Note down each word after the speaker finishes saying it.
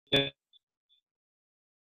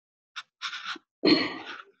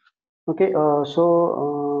Okay,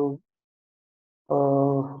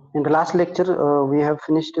 in the last lecture, we have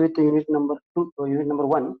finished with unit number 2, unit number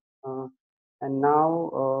 1, and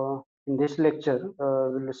now in this lecture,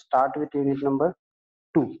 we'll start with unit number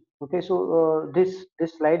 2. Okay, so this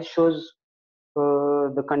slide shows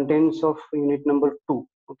the contents of unit number 2.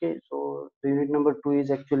 Okay, so the unit number 2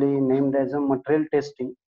 is actually named as a material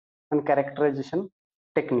testing and characterization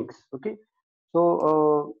techniques. Okay,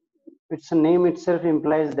 so its name itself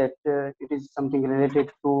implies that it is something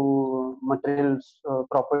related to materials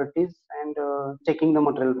properties and checking the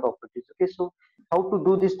material properties. Okay, so how to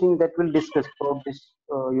do this thing, that we'll discuss throughout this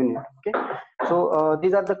unit. Okay, so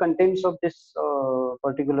these are the contents of this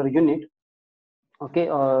particular unit. Okay,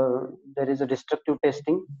 there is a destructive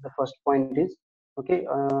testing. The first point is, okay,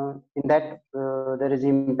 in that there is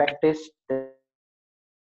impact test,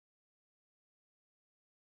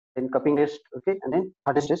 then cupping test, okay, and then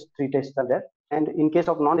hardness test. 3 tests are there. And in case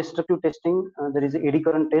of non-destructive testing, there is a eddy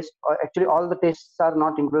current test. Actually, all the tests are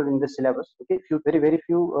not included in the syllabus. Okay, very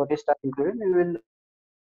few tests are included, and we will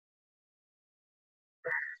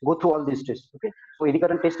go through all these tests. Okay, so eddy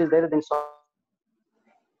current test is there. Then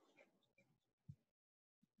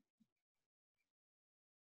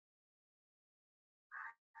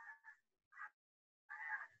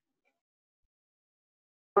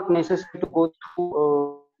not necessary to go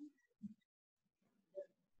through.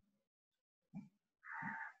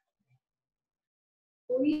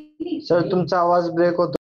 Sir तुमचा आवाज break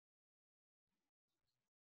होतो.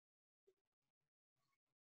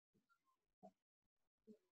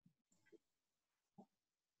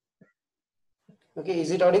 Okay,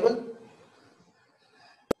 is it audible?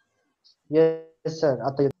 Yes sir,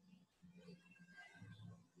 आता येतो.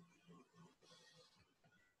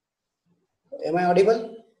 Am I audible?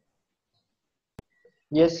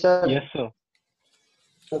 Yes sir. Yes sir.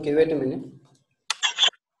 Okay, wait a minute.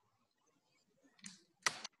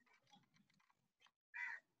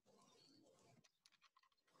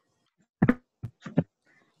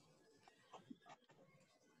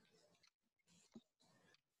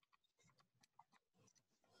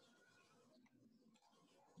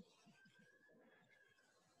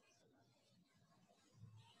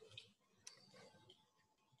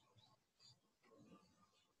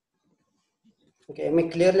 Okay, am I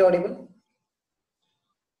clearly audible?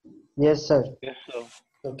 Yes sir. Yes sir.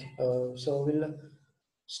 Okay, so we'll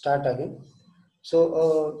start again.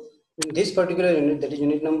 So in this particular unit, that is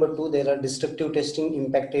unit number 2, there are destructive testing,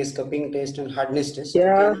 impact test, cupping test, and hardness test.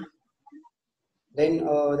 Yeah. Okay. Then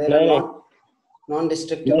there are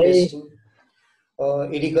non-destructive testing,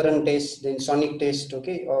 eddy current test, then sonic test,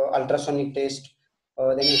 okay, ultrasonic test,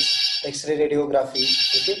 then X-ray radiography.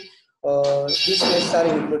 Okay. These tests are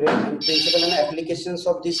included, and principle and applications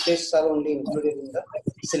of these tests are only included in the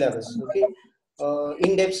syllabus. Okay,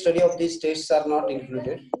 in-depth study of these tests are not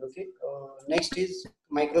included. Okay, next is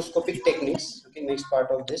microscopic techniques. Okay, next part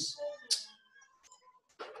of this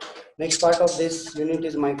unit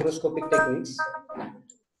is microscopic techniques.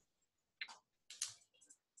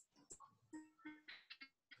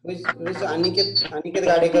 Who is Aniket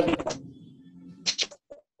Gadekar?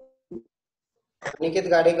 Aniket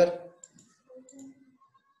Gadekar.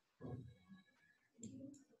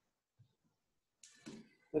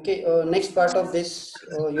 Okay, next part of this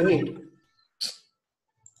unit.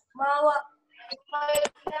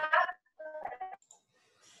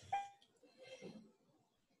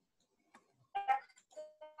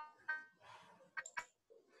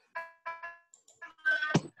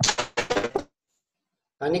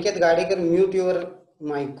 Aniket Gadekar, mute your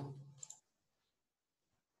mic.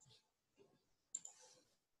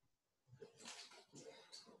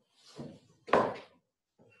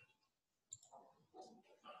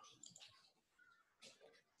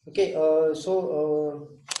 Okay, so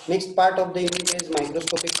next part of the unit is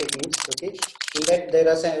microscopic techniques. Okay, in that there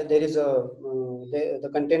is a the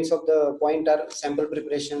contents of the point are sample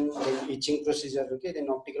preparation, then etching procedure. Okay, then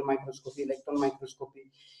optical microscopy, electron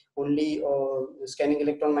microscopy, only scanning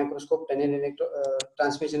electron microscope,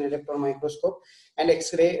 transmission electron microscope, and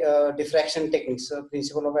X-ray diffraction techniques,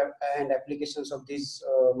 principle of and applications of these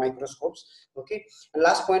microscopes. Okay, and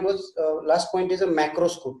last point is a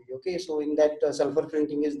macroscopy. Okay, so in that sulfur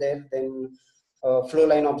printing is there, then flow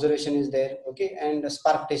line observation is there. Okay, and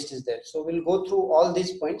spark test is there. So we'll go through all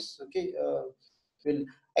these points. Okay, we'll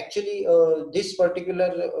actually this particular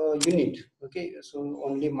unit. Okay, so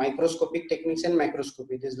only microscopic techniques and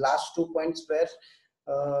macroscopy. These last 2 points were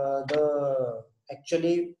the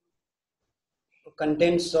actually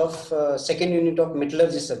contents of second unit of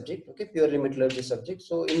metallurgy subject. Okay, purely metallurgy subject.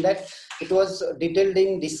 So in that it was detailed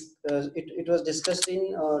in this it was discussed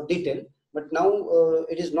in detail, but now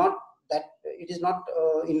it is not it is not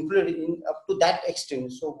included in up to that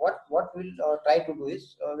extent. So what we'll try to do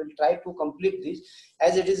is we'll try to complete this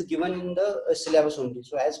as it is given in the syllabus only.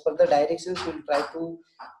 So as per the directions, we'll try to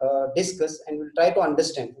discuss and we'll try to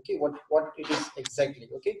understand, okay, what it is exactly,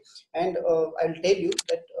 okay. And I'll tell you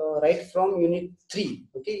that right from unit 3,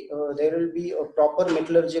 okay, there will be a proper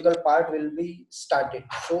metallurgical part will be started.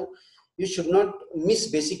 So you should not miss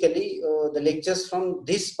basically the lectures from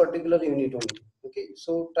this particular unit only, okay.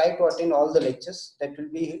 So try to attend all the lectures, that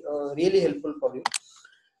will be really helpful for you.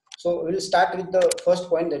 So we'll start with the first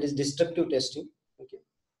point, that is destructive testing, okay.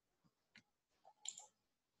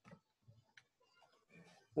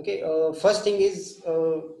 Okay, first thing is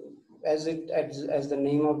as the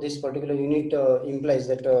name of this particular unit implies,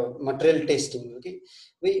 that material testing. Okay,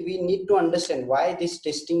 we need to understand why this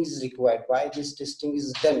testing is required, why this testing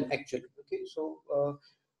is done actually. Okay, so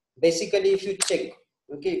basically, if you check,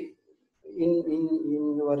 okay, in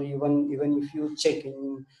your even if you check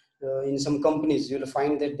in some companies, you will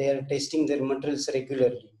find that they are testing their materials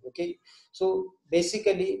regularly. Okay, so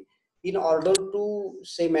basically, in order to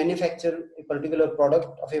say manufacture a particular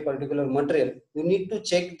product of a particular material, you need to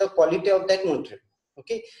check the quality of that material.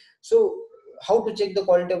 Okay, so how to check the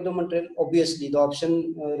quality of the material? Obviously the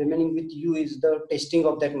option remaining with you is the testing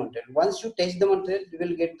of that material. Once you test the material, you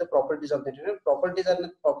will get the properties of that material.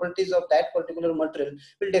 Properties of that particular material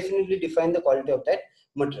will definitely define the quality of that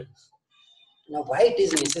material. Now, why it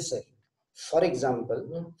is necessary? For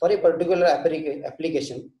example, for a particular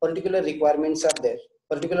application, particular requirements are there,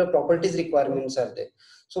 particular properties requirements are there.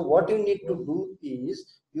 So what you need to do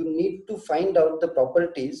is you need to find out the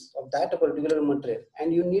properties of that particular material,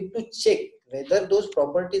 and you need to check whether those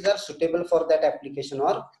properties are suitable for that application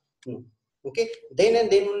or no. Okay, then and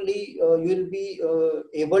then only you will be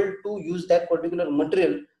able to use that particular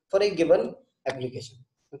material for a given application.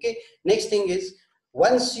 Okay, next thing is,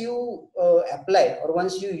 once you apply or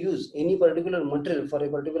once you use any particular material for a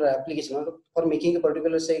particular application or for making a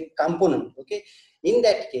particular say component, okay, in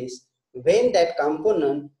that case, when that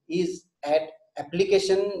component is at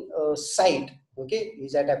application site, okay,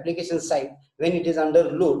 is at application site, when it is under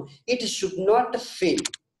load, it should not fail.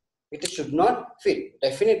 It should not fail.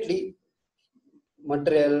 Definitely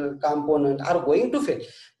material component are going to fail,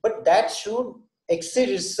 but that should exceed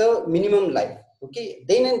its minimum life. Okay,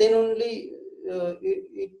 then and then only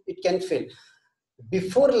it can fail.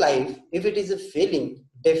 Before life, if it is a failing,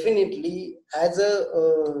 definitely as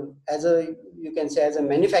a you can say as a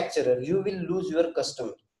manufacturer, you will lose your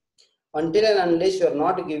customer. Until and unless you are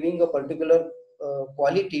not giving a particular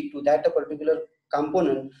quality to that a particular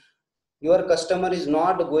component, your customer is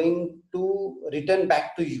not going to return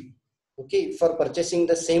back to you, okay, for purchasing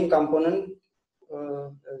the same component uh,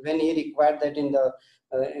 when he required that in the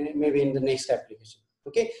maybe in the next application.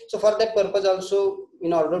 Okay, so for that purpose also,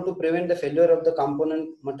 in order to prevent the failure of the component,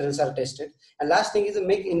 materials are tested. And last thing is to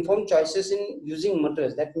make informed choices in using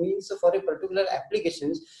materials. That means for a particular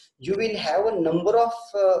applications, you will have a number of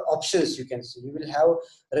options. You can see you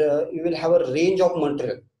will have a range of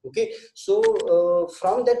material. Okay, so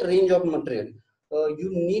from that range of material, you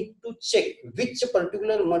need to check which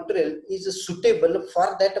particular material is suitable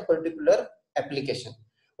for that particular application.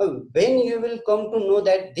 When you will come to know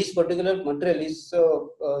that this particular material is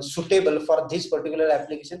suitable for this particular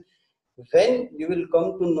application, when you will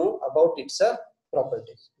come to know about its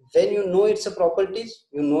properties. When you know its properties,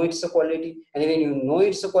 you know its quality, and when you know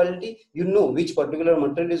its quality, you know which particular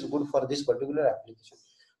material is good for this particular application.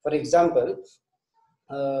 For example,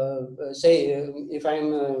 say if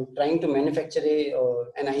I'm trying to manufacture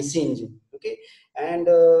an IC engine, okay, and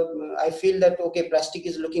I feel that okay, plastic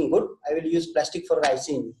is looking good, I will use plastic for IC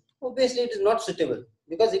engine. Obviously it is not suitable,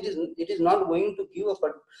 because it is not going to give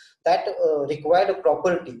that required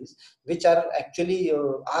properties which are actually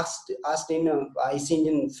asked in IC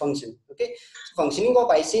engine function. Okay, so functioning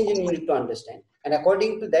of IC engine you need to understand, and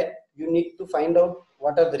according to that you need to find out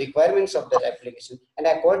what are the requirements of that application, and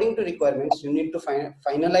according to requirements you need to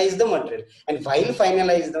finalize the material. And while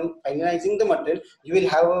finalizing the material, you will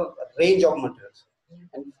have a range of materials,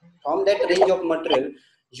 and from that range of material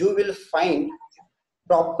you will find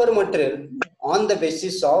proper material on the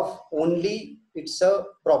basis of only its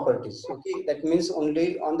properties. Okay, that means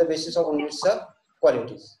only on the basis of only its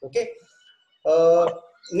qualities. Okay, uh,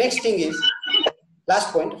 next thing is,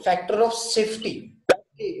 last point, factor of safety.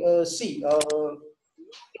 Okay, see,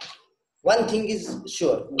 one thing is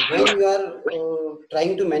sure, when you are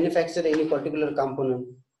trying to manufacture any particular component,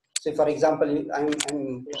 say for example, I'm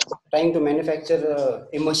trying to manufacture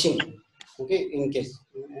a machine. Okay, in case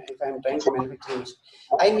if I'm trying to manufacture a machine,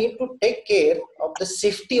 I need to take care of the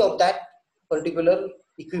safety of that particular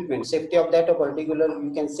equipment, safety of that particular,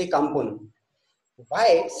 you can say, component.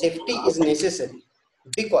 Why safety is necessary?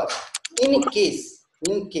 Because in case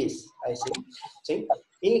I say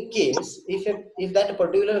in case if that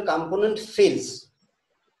particular component fails,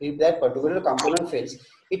 if that particular component fails,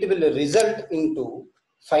 it will result into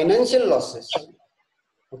financial losses.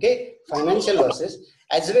 Okay, financial losses,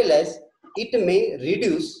 as well as it may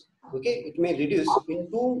reduce, okay, it may reduce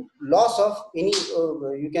into loss of any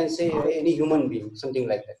you can say any human being, something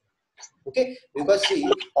like that. Okay, because see,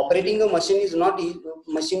 operating a machine is not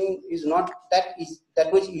machine is not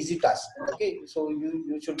that much easy task. Okay, so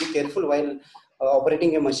you should be careful while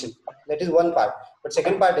operating a machine. That is one part. But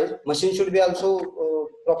second part is machine should be also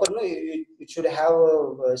proper, no, it should have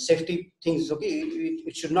safety things. Okay,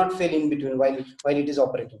 it should not fail in between while it is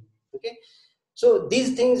operating. Okay, so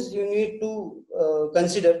these things you need to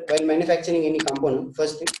consider while manufacturing any component,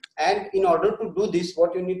 first thing. And in order to do this,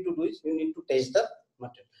 what you need to do is you need to test the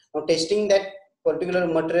material. Now testing that particular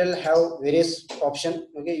material have various options.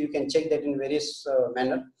 Okay, you can check that in various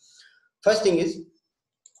manner. First thing is,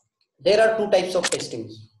 there are two types of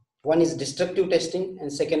testings. One is destructive testing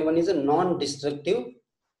and second one is a non-destructive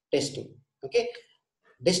testing. Okay,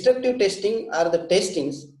 destructive testing are the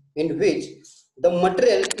testings in which the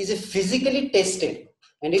material is physically tested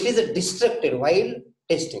and it is destructed while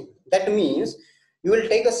testing. That means you will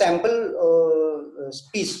take a sample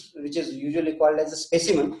piece, which is usually called as a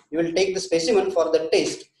specimen. You will take the specimen for the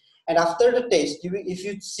test, and after the test, if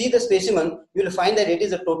you see the specimen, you will find that it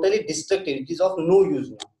is a totally destructive. It is of no use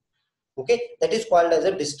now. Okay, that is called as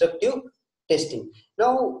a destructive testing.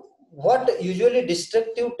 Now, what usually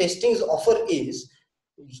destructive testings offer is,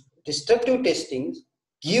 destructive testings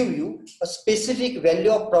give you a specific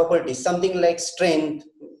value of property, something like strength,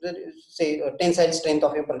 say tensile strength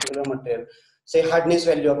of a particular material, say hardness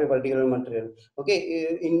value of a particular material.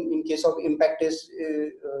 Okay, in case of impact test,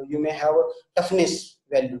 you may have a toughness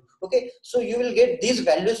value. Okay, so you will get these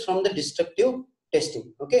values from the destructive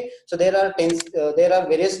testing. Okay, so there are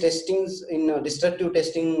various testings in destructive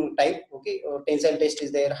testing type. Okay, tensile test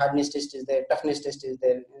is there, hardness test is there, toughness test is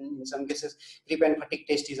there, and in some cases creep and fatigue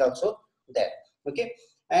test is also there. Okay,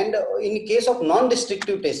 and in case of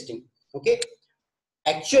non-destructive testing, okay,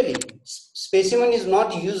 actually specimen is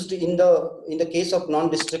not used in the case of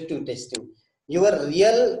non-destructive testing. Your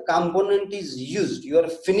real component is used, your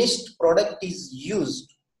finished product is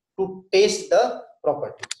used to test the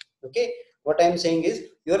properties. Okay, what I am saying is,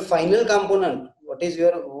 your final component, what is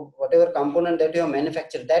your whatever component that you have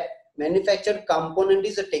manufactured, that manufactured component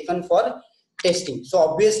is taken for testing. So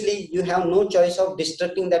obviously you have no choice of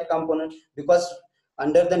destructing that component, because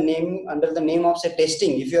under the name of say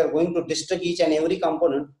testing, if you are going to destruct each and every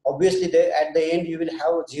component, obviously at the end you will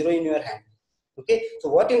have zero in your hand. Okay, so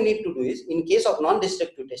what you need to do is, in case of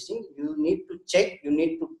non-destructive testing, you need to check, you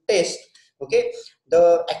need to test, okay,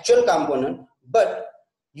 the actual component, but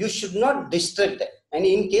you should not destruct that. And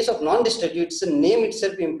in case of non-destructive, its name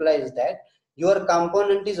itself implies that your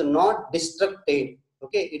component is not destructed.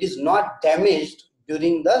 Okay, it is not damaged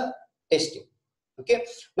during the testing. Okay,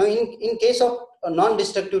 now in case of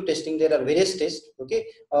non-destructive testing, there are various tests. Okay,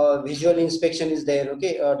 visual inspection is there.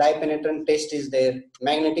 Okay, dye penetrant test is there,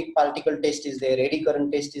 magnetic particle test is there, eddy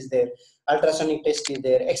current test is there, ultrasonic test is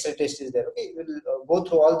there, x-ray test is there. Okay, we'll go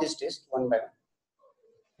through all these tests one by one.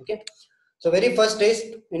 Okay, so very first test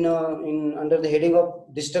in under the heading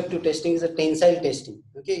of destructive testing is a tensile testing.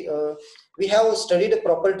 Okay, we have studied the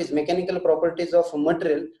properties, mechanical properties of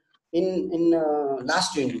material in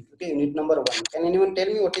last unit. Okay, unit number 1. Can anyone tell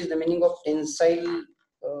me what is the meaning of tensile?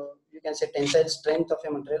 You can say tensile strength of a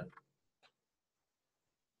material.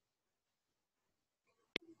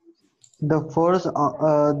 The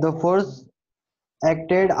force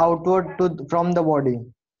acted outward from the body.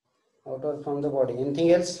 Outward from the body.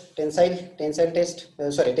 Anything else? Tensile test.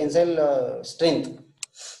 Sorry, tensile strength.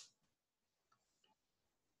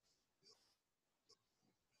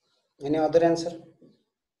 Any other answer?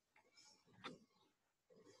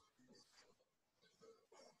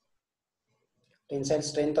 Tensile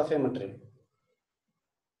strength of a material.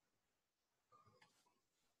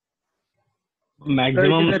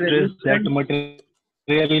 Maximum stress that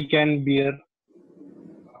material can bear.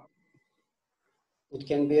 It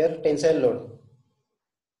can bear tensile load.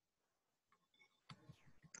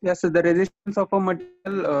 Yes, so the resistance of a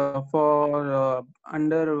material for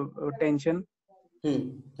under tension.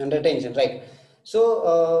 Under tension, right?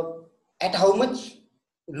 So at how much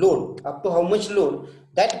load, up to how much load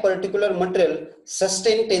that particular material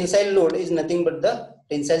sustain tensile load is nothing but the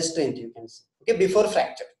tensile strength, you can say. Okay, before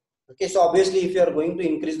fracture. Okay, so obviously if you are going to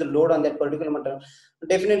increase the load on that particular material,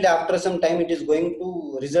 definitely after some time it is going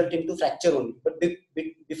to result into fracture only. But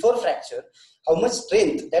before fracture, how much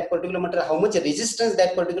strength that particular material, how much resistance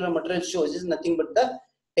that particular material shows is nothing but the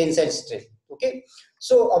tensile strength. Okay,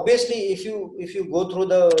 so obviously if you go through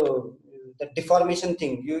the deformation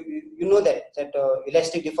thing, you know that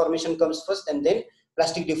elastic deformation comes first and then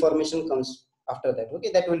plastic deformation comes after that.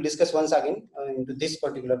 Okay, that we'll discuss once again into this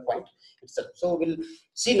particular point itself. So we'll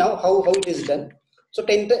see now how it is done. So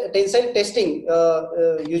tensile testing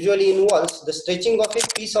usually involves the stretching of a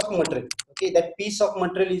piece of material. Okay, that piece of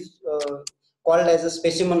material is called as a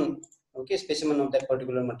specimen. Okay, specimen of that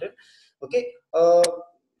particular material. Okay,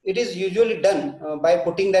 it is usually done by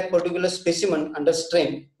putting that particular specimen under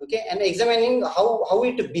strain. Okay, and examining how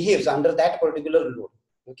it behaves under that particular load.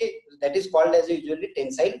 Okay, that is called as usually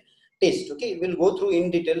tensile test. Okay, we'll go through in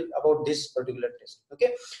detail about this particular test. Okay,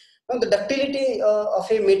 now the ductility of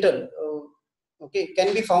a metal okay,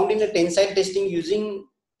 can be found in a tensile testing using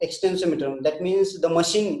extensometer. That means the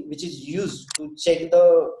machine which is used to check the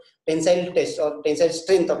tensile test or tensile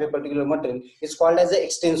strength of a particular material is called as an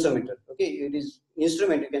extensometer. Okay, it is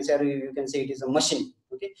instrument, you can say, or you can say it is a machine.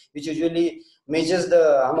 Okay, which usually measures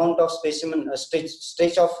the amount of specimen,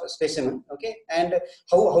 stretch of specimen. Okay, and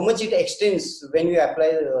how much it extends when you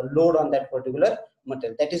apply load on that particular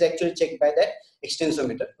material. That is actually checked by that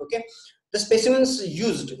extensometer. Okay, the specimens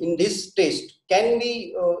used in this test can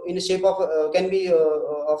be in a shape of can be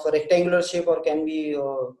of a rectangular shape or can be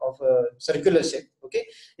of a circular shape. Okay,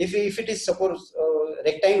 if it is suppose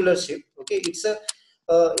rectangular shape, okay, it's a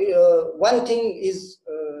one thing is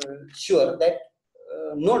sure that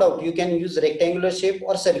no doubt you can use rectangular shape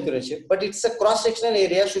or circular shape, but it's a cross sectional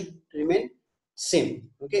area should remain same.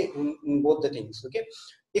 Okay, in both the things. Okay,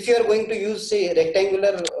 if you are going to use say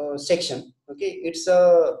rectangular section, okay, it's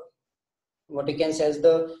a what you can say as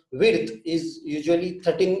the width is usually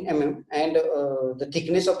 13 mm and the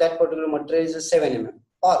thickness of that particular material is 7 mm,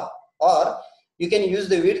 or you can use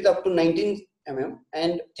the width up to 19 mm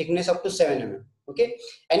and thickness up to 7 mm. Okay,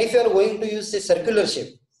 and if you are going to use a circular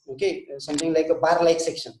shape, okay, something like a bar like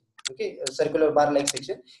section, okay, a circular bar like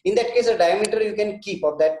section, in that case a diameter you can keep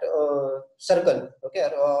of that circle, okay,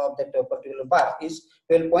 or of that particular bar is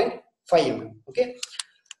 12.5 mm. Okay,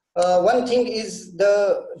 one thing is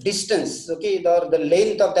the distance, okay, or the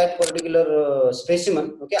length of that particular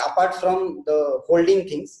specimen, okay, apart from the holding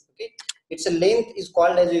things. Okay, its a length is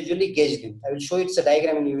called as usually gauge length. I will show it's a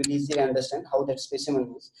diagram and you will easily understand how that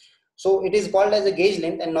specimen is. So it is called as a gauge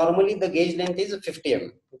length, and normally the gauge length is 50 mm.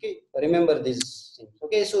 Okay, remember this thing.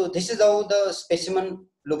 Okay, so this is how the specimen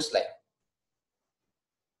looks like.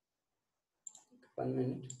 1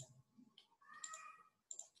 minute.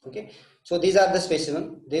 Okay, so these are the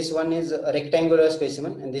specimen. This one is a rectangular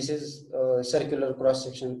specimen and this is a circular cross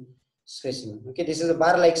section specimen. Okay, this is a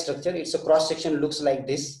bar like structure. It's a cross section looks like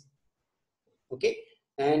this. Okay,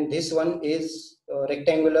 and this one is a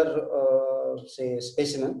rectangular say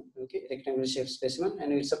specimen. Okay, rectangular shaped specimen,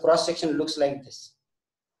 and it's a cross section looks like this.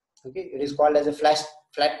 Okay, it is called as a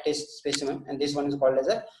flat test specimen, and this one is called as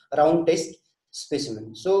a round test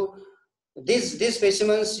specimen. So these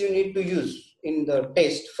specimens you need to use in the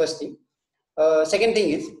test, first thing. Second thing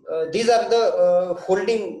is these are the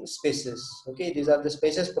holding spaces. Okay, these are the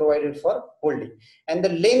spaces provided for holding, and the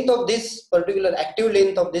length of this particular active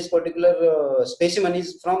length of this particular specimen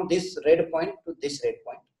is from this red point to this red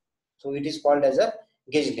point. So it is called as a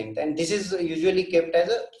gauge length, and this is usually kept as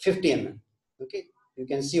a 50 mm. Okay, you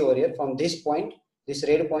can see over here from this point, this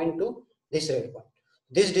red point to this red point.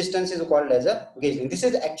 This distance is called as a gauge length. This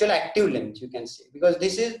is actual active length, you can see, because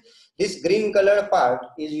this green colored part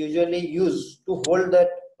is usually used to hold that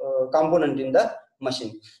component in the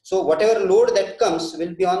machine. So whatever load that comes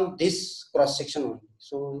will be on this cross section only.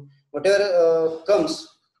 So whatever comes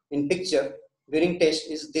in picture during test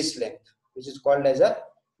is this length, which is called as a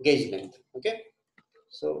gauge length. Okay,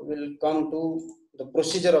 so we'll come to the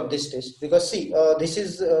procedure of this test, because see this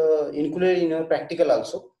is included in a practical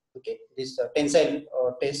also. Okay, this tensile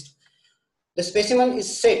test. The specimen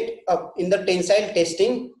is set up in the tensile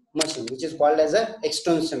testing machine, which is called as a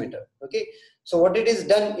extensometer. Okay, so what it is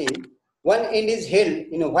done is one end is held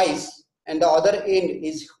in a vise and the other end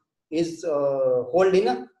is held in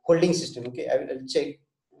a holding system. Okay, I will check.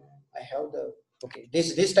 I have the okay.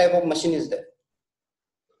 This type of machine is there.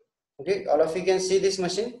 Okay, all of you can see this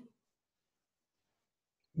machine.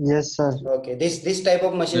 Yes, sir. Okay, this type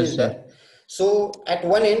of machine is there. So at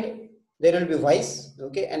one end there will be vise,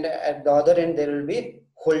 okay, and at the other end there will be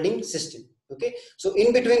holding system. Okay, so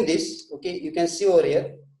in between this, okay, you can see over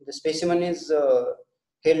here the specimen is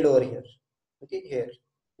held over here. Okay, here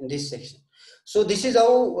in this section. So this is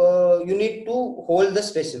how you need to hold the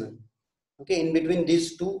specimen. Okay, in between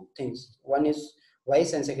these two things, one is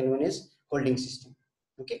vise and second one is holding system.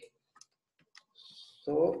 Okay,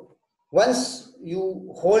 so once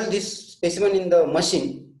you hold this specimen in the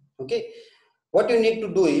machine, okay, what you need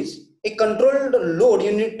to do is a controlled load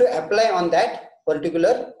you need to apply on that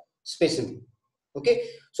particular specimen. Okay,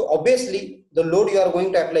 so obviously the load you are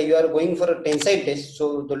going to apply, you are going for a tensile test,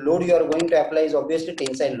 so the load you are going to apply is obviously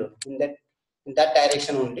tensile load in that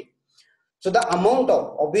direction only. So the amount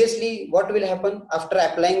of, obviously what will happen after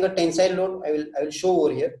applying the tensile load, I will show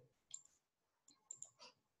over here.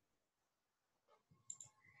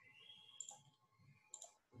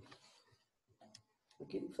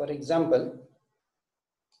 Okay, for example,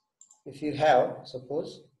 if you have,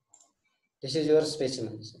 suppose this is your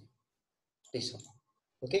specimen, this one,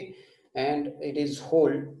 okay, and it is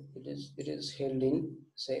held in,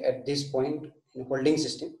 say, at this point in a holding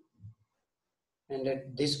system, and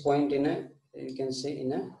at this point in a, you can say,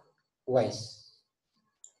 in a vise.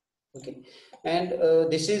 Okay, and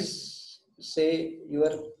this is, say,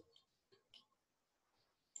 your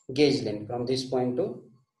gauge length from this point to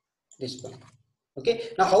this point. Okay,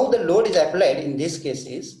 now how the load is applied in this case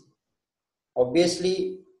is,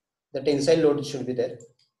 obviously the tensile load should be there,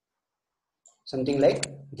 something like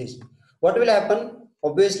this. What will happen?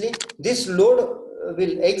 Obviously this load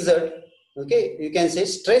will exert, okay, you can say,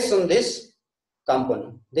 stress on this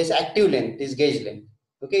component, this active length, this gauge length.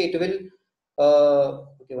 Okay, it will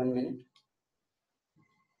okay, 1 minute.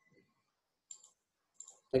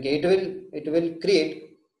 Okay, it will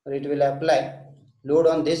create, or it will apply load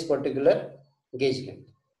on this particular gauge length.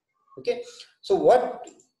 Okay, so what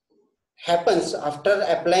happens after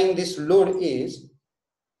applying this load is,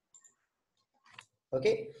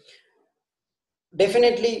 okay,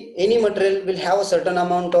 definitely any material will have a certain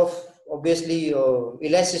amount of, obviously,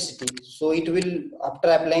 elasticity, so it will, after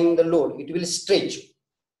applying the load, it will stretch.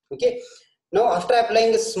 Okay, now after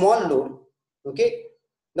applying a small load, okay,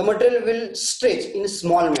 the material will stretch in a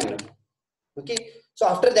small manner. Okay, so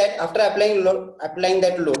after that, after applying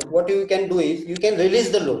that load, what you can do is you can release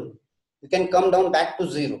the load, you can come down back to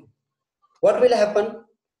zero. What will happen?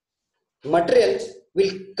 Materials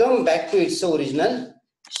will come back to its original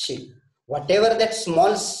shape. Whatever that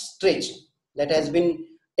small stretch that has been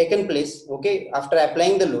taken place, okay, after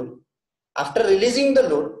applying the load, after releasing the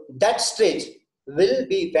load, that stretch will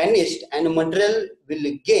be vanished and material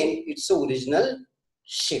will gain its original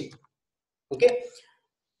shape. Okay,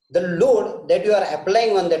 the load that you are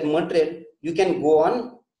applying on that material, you can go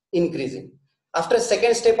on increasing. After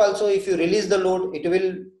second step also, if you release the load, it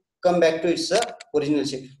will come back to its original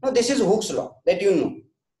shape. Now this is Hooke's law that you know,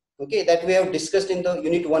 okay, that we have discussed in the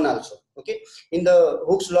unit 1 also. Okay, in the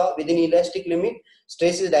Hooke's law, within elastic limit,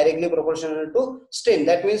 stress is directly proportional to strain.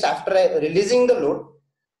 That means after releasing the load,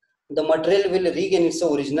 the material will regain its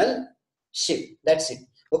original shape. That's it.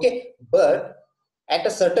 Okay, but at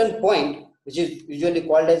a certain point, which is usually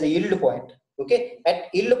called as a yield point, okay,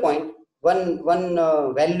 at yield point, one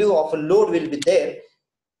value of a load will be there.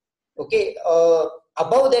 Okay,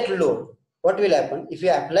 above that load, what will happen? If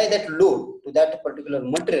you apply that load to that particular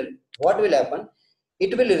material, what will happen?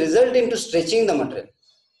 It will result into stretching the material.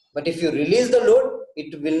 But if you release the load,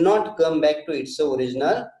 it will not come back to its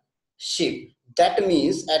original shape. That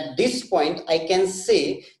means at this point, I can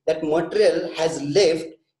say that material has left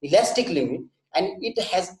elastic limit and it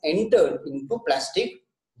has entered into plastic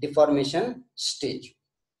deformation stage.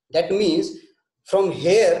 That means from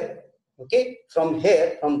here, okay, from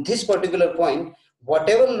this particular point,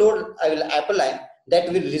 whatever load I will apply, that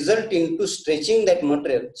will result into stretching that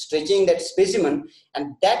material, stretching that specimen,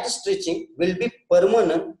 and that stretching will be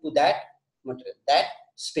permanent to that material, that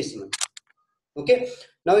specimen. Okay,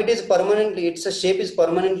 now it is permanently, its shape is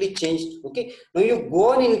permanently changed. Okay, now you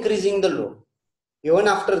go on increasing the load. Even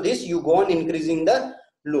after this, you go on increasing the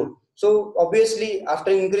load. So obviously,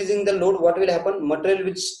 after increasing the load, what will happen? Material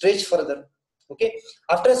will stretch further. Okay,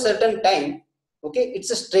 after a certain time, okay,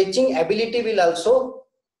 its stretching ability will also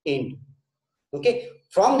end. Okay,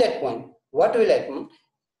 from that point, what will happen?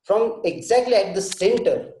 From exactly at the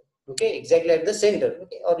center, okay, exactly at the center,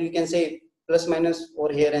 okay, or you can say plus minus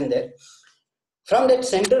over here and there. From that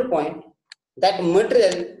center point, that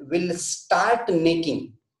material will start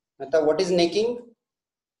necking. What is necking?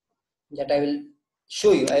 That I will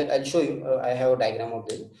show you. I'll show you. I have a diagram of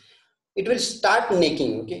this. It will start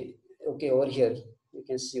necking. Okay, okay, over here you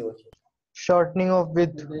can see over here. Shortening of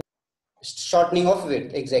width. Shortening of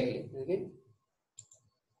width, exactly. Okay.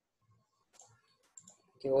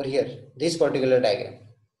 Okay, over here, this particular diagram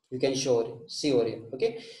you can see over here.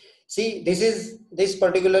 Okay, see, this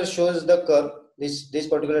particular shows the curve. This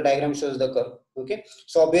particular diagram shows the curve. Okay,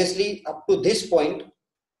 so obviously up to this point,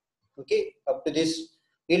 okay, up to this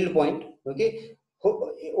yield point, okay,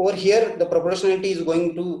 over here the proportionality is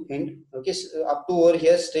going to end. Okay, so up to over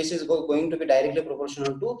here stress is going to be directly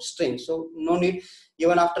proportional to strain, so no need,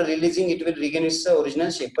 even after releasing it will regain its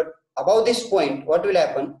original shape. But above this point what will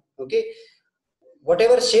happen? Okay,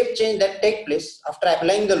 whatever shape change that take place after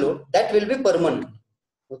applying the load, that will be permanent.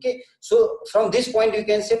 Okay, so from this point you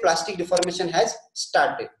can say plastic deformation has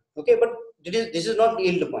started. Okay, but this is not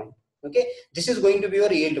yield point. Okay, this is going to be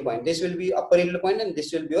your yield point. This will be upper yield point and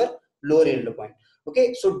this will be your lower yield point.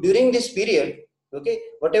 Okay, so during this period, okay,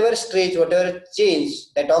 whatever stretch, whatever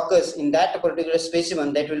change that occurs in that particular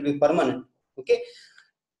specimen, that will be permanent. Okay,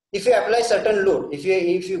 if you apply certain load, if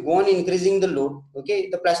you go on increasing the load, okay,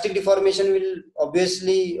 the plastic deformation will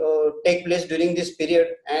obviously take place during this period,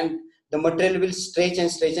 and the material will stretch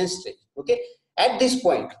and stretch and stretch. Okay, at this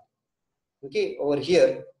point, okay, over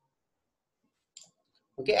here,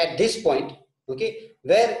 okay, at this point, okay,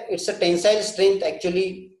 where it's a tensile strength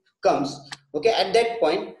actually comes. Okay, at that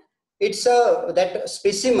point it's a that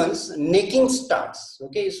specimen's necking starts.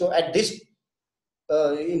 Okay, so at this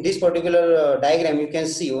in this particular diagram you can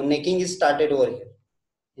see necking is started over here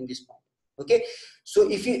in this point. Okay,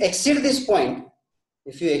 so if you exceed this point,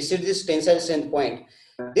 if you exceed this tensile strength point,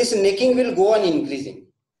 this necking will go on increasing,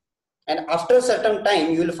 and after a certain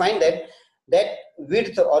time you will find that that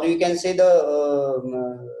width, or you can say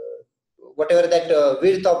the whatever that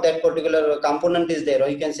width of that particular component is there, or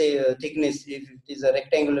you can say thickness if it is a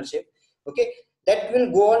rectangular shape. Okay, that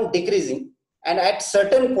will go on decreasing, and at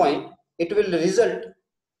certain point it will result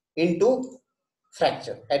into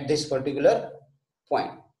fracture at this particular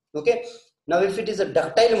point. Okay, now if it is a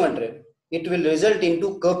ductile material, it will result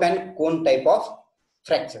into cup and cone type of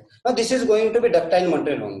fracture. Now this is going to be ductile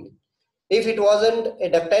material only. If it wasn't a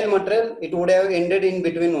ductile material, it would have ended in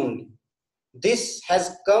between only. This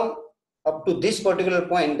has come up to this particular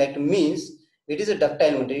point, that means it is a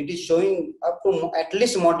ductile material. It is showing up to at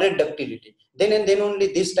least moderate ductility. Then and then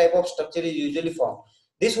only this type of structure is usually formed.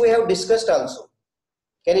 This we have discussed also.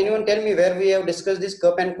 Can anyone tell me where we have discussed this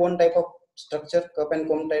cup and cone type of structure, cup and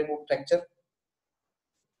cone type of fracture?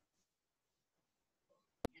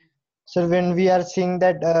 So when we are seeing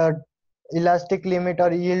that elastic limit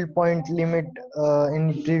or yield point limit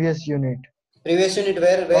in previous unit. Previous unit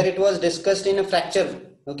where it was discussed in a fracture.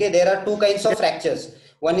 Okay, there are two kinds of fractures.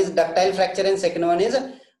 One is ductile fracture and second one is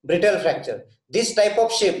brittle fracture. This type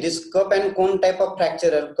of shape, this cup and cone type of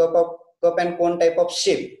fracture, or cup and cone type of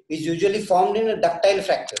shape, is usually formed in a ductile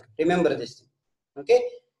fracture. Remember this thing. Okay,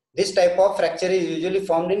 this type of fracture is usually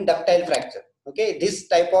formed in ductile fracture. Okay, this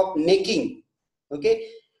type of necking, okay,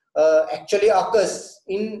 actually occurs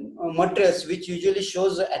in materials which usually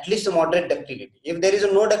shows at least a moderate ductility. If there is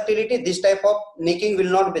no ductility, this type of necking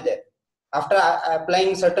will not be there. After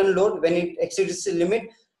applying certain load, when it exceeds the limit,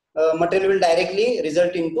 material will directly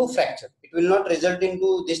result into fracture. It will not result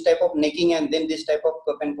into this type of necking and then this type of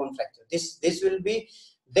cup and cone fracture. This will be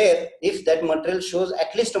there if that material shows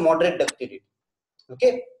at least a moderate ductility.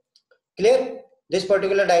 Okay, clear this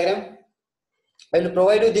particular diagram? I will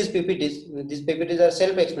provide you these PPTs. These PPTs are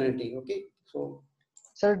self-explanatory. Okay, so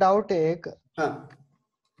Sir, doubt एक हाँ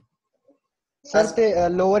sir ते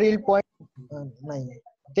lower yield point नाही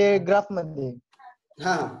ते graph मध्ये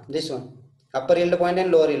हाँ this one upper yield point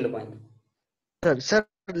and lower yield point. Sir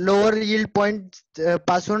lower yield point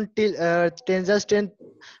पासून tensile strength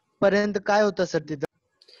पर्यंत काय होतं सर तिथं?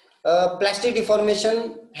 Plastic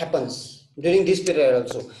deformation happens during this period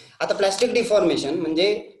also. आता प्लास्टिक डिफॉर्मेशन म्हणजे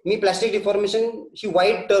मी प्लास्टिक डिफॉर्मेशन ही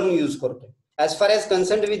वाईड टर्म यूज करतोय. As far as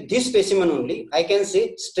concerned with this specimen only, I can say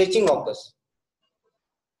stretching occurs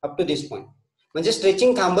up to this point. म्हणजे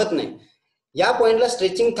stretching थांबत नाही. या पॉइंटला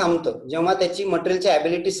stretching थांबतं जेव्हा त्याची मटेरियलची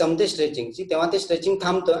ॲबिलिटी संपते स्ट्रेचिंगची, तेव्हा ते स्ट्रेचिंग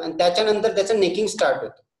थांबतं आणि त्याच्यानंतर त्याचं नेकिंग स्टार्ट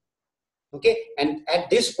होतं. Okay, and at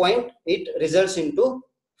this point it results into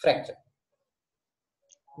fracture.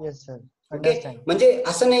 Yes sir. Okay, म्हणजे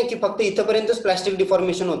असं नाही की फक्त इथपर्यंतच प्लास्टिक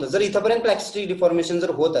डिफॉर्मेशन होतं. जर इथपर्यंत प्लास्टिक डिफॉर्मेशन जर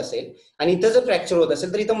होत असेल आणि इथं जर फ्रॅक्चर होत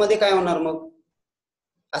असेल तर इथं मध्ये काय होणार? मग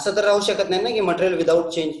असं तर राहू शकत नाही ना की material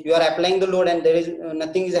without change, you are applying the load and there is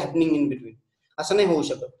nothing is happening in between. असं नाही होऊ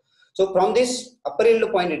शकत. So from this upper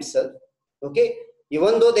yield point itself, okay,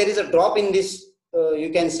 even though there is a drop in this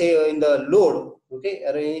you can say in the load, okay,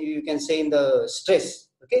 or you can say in the stress,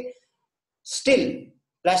 okay, still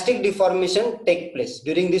plastic deformation take place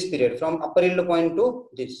during this period from upper yield point to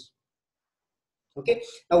this. Okay,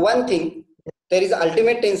 now one thing, there is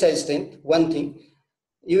ultimate tensile strength. One thing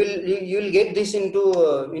you will get this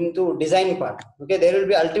into design part. Okay, there will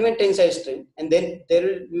be ultimate tensile strength and then there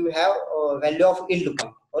will you have a value of yield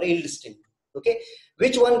point or yield strength. Okay,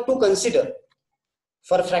 which one to consider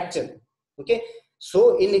for fracture? Okay,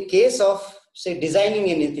 so in the case of say designing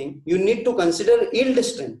anything, you need to consider yield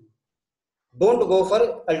strength. Don't go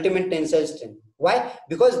for ultimate tensile strength. Why?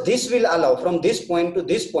 Because this will allow, from this point to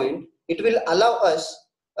this point, it will allow us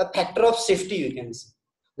a factor of safety, you can say.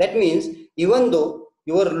 That means even though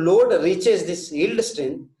your load reaches this yield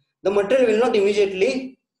strength, the material will not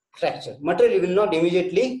immediately fracture. Material will not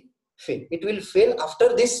immediately fail. It will fail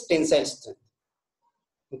after this tensile strength.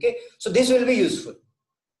 Okay, so this will be useful.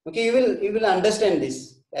 Okay, you will understand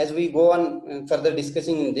this as we go on further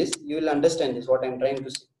discussing in this. You will understand this, what I am trying to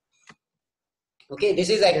say. Okay, this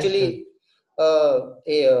is actually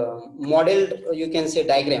a modeled, you can say,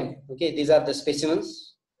 diagram. Okay, these are the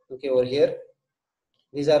specimens. Okay, over here,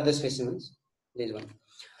 these are the specimens. This one.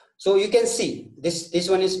 So you can see this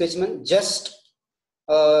one is specimen just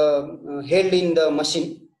held in the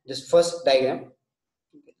machine. This first diagram.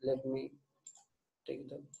 Okay, let me take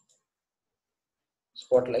the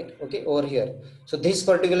spotlight. Okay, over here. So this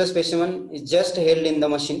particular specimen is just held in the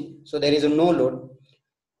machine. So there is no load.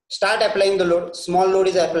 Start applying the load. Small load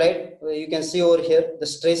is applied. You can see over here the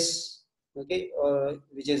stress, okay,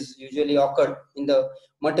 which is usually occurred in the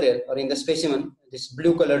material or in the specimen. This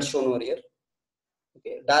blue color shown over here,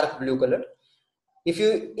 okay, dark blue color. If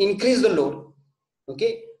you increase the load,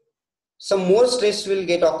 okay, some more stress will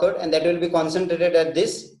get occurred, and that will be concentrated at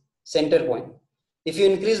this center point. If you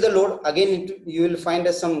increase the load, again you will find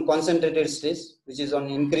some concentrated stress which is on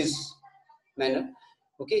increased manner.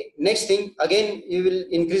 Okay, next thing, again you will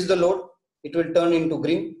increase the load, it will turn into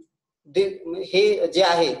green. This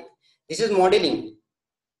is modeling.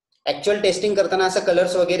 Actual testing करताना असा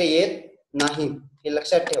colours वगैरे येत नाही, हे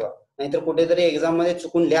लक्षात ठेवा. नाहीतर कुठेतरी exam मध्ये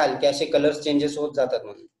चुकून लिहाल की असे कलर्स चेंजेस होत जातात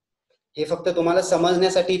म्हणून. हे फक्त तुम्हाला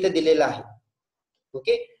समजण्यासाठी इथे दिलेलं आहे.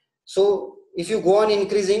 Okay, so if you go on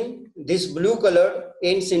increasing, this blue color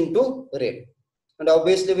ends into red, and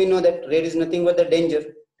obviously we know that red is nothing but the danger.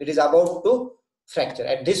 It is about to fracture.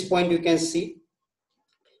 At this point you can see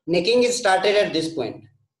necking is started at this point.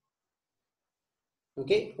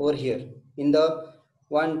 Okay, over here in the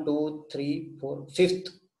 1 2 3 4 fifth,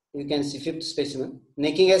 you can see fifth specimen,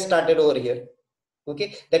 necking has started over here.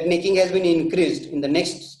 Okay, that necking has been increased in the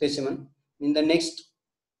next specimen. In the next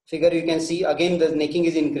figure you can see again the necking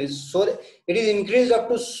is increased. So it is increased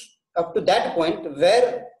up to that point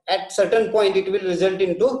where at certain point it will result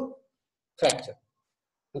into fracture.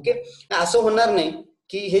 Okay, असं होणार नाही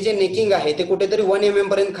की हे जे necking आहे ते कुठेतरी 1 mm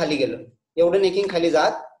पर्यंत खाली गेलं. एवढं नेकिंग खाली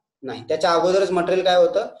जात नाही. त्याच्या अगोदरच मटेरियल काय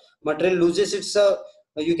होतं, material loses it's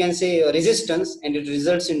you can say resistance and it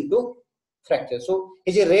results into fracture. So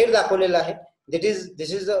hey J red दाखवलेलं आहे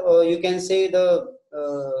this is you can say the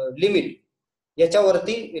limit.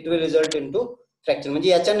 याच्यावरती it will result into fracture. म्हणजे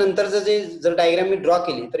याच्यानंतरचं जे जर डायग्राम मी ड्रॉ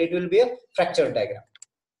केली तर it will be a fracture diagram.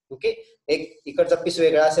 Okay, एक इकडचा piece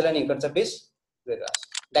वेगळा असेल आणि इकडचा पीस वेगळा असेल.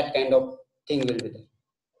 That kind of thing will be there.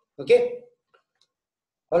 Okay,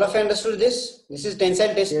 all of you understood this? This is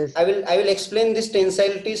tensile test. Yes. I will explain this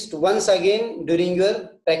tensile test once again during your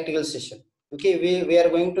practical session. Okay, we are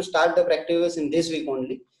going to start the practicals in this week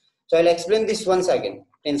only, so I'll explain this once again,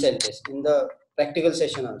 tensile test, in the practical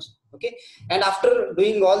session also. Okay, and after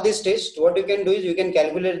doing all this test, what you can do is you can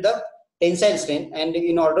calculate the tensile strength, and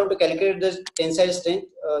in order to calculate the tensile strength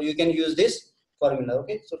you can use this formula.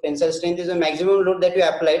 Okay, so tensile strength is the maximum load that you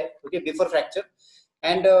applied, okay, before fracture,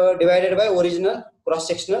 and divided by original cross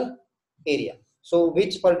sectional area. So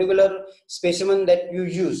which particular specimen that you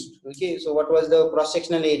used, okay, so what was the cross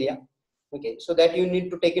sectional area, okay, so that you need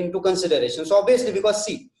to take into consideration. So obviously because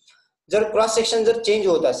see, जर cross section जर change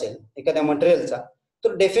होत असेल एखाद्या मटेरियलचा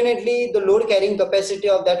तर definitely the load carrying capacity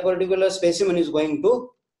of that particular specimen is going to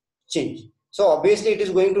change. So obviously it is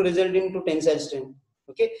going to result into tensile strength.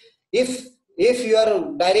 Okay, if you are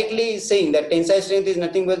directly saying that tensile strength is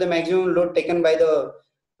nothing but the maximum load taken by the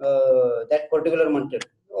that particular material,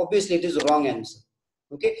 obviously it is wrong answer.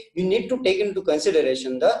 Okay, you need to take into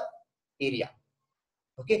consideration the area.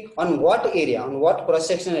 Okay, on what area, on what cross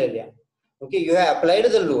sectional area, okay, you have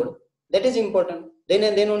applied the load, that is important.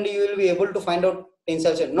 Then only you will be able to find out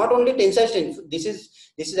tensile strength. Not only tensile strength, this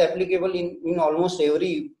is applicable in almost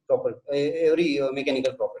every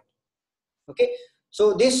mechanical property. Okay,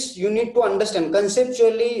 so this you need to understand.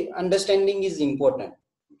 Conceptually understanding is important.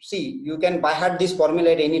 See, you can by heart this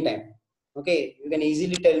formula at any time. Okay, you can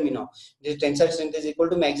easily tell me now this tensile strength is equal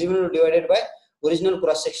to maximum load divided by original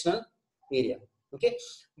cross sectional area. Okay,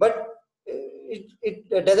 but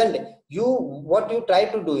it doesn't. What you try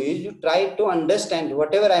to do is you try to understand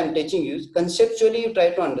whatever I am teaching you conceptually. You try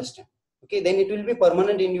to understand. Okay, then it will be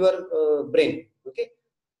permanent in your brain. Okay.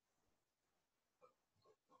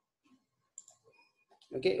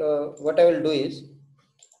 Okay, what I will do is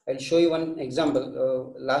I'll show you one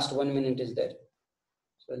example. Last 1 minute is there.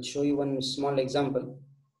 So I'll show you one small example.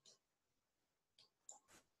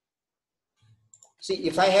 See,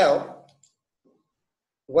 if I have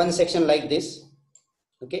one section like this,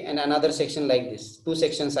 okay, and another section like this, two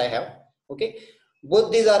sections I have, okay,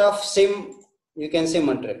 both these are of same, you can say,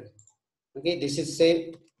 material. Okay, this is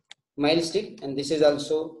say mild steel, and this is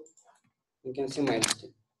also, you can say, mild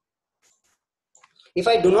steel. If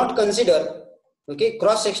I do not consider, okay,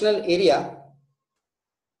 cross-sectional area,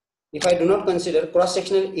 if I do not consider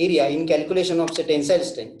cross-sectional area in calculation of say tensile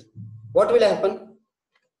strength, what will happen?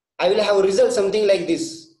 I will have a result something like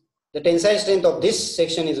this. The tensile strength of this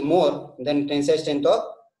section is more than tensile strength of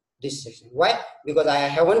this section. Why? Because I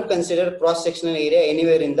haven't considered cross-sectional area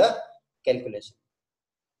anywhere in the calculation.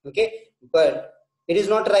 Okay, but it is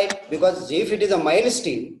not right, because if it is a mild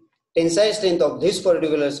steel, tensile strength of this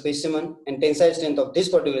particular specimen and tensile strength of this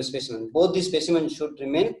particular specimen, both the specimens should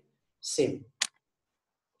remain same.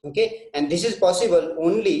 Okay, and this is possible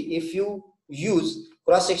only if you use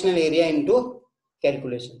cross-sectional area into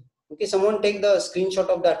calculation. Okay, someone take the screenshot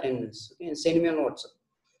of the attendance, okay, and send me on WhatsApp.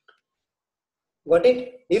 Got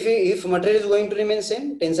it? If material is going to remain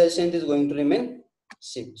same, tensile strength is going to remain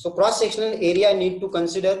same. So cross-sectional area you need to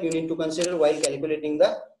consider while calculating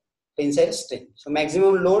the tensile strength. So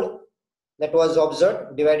maximum load that was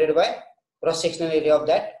observed divided by cross-sectional area of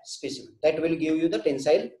that specimen, that will give you the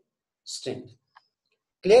tensile strength.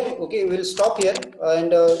 Clear? Okay, we'll stop here,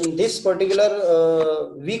 and in this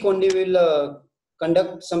particular week only we'll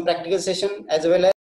conduct some practical session as well as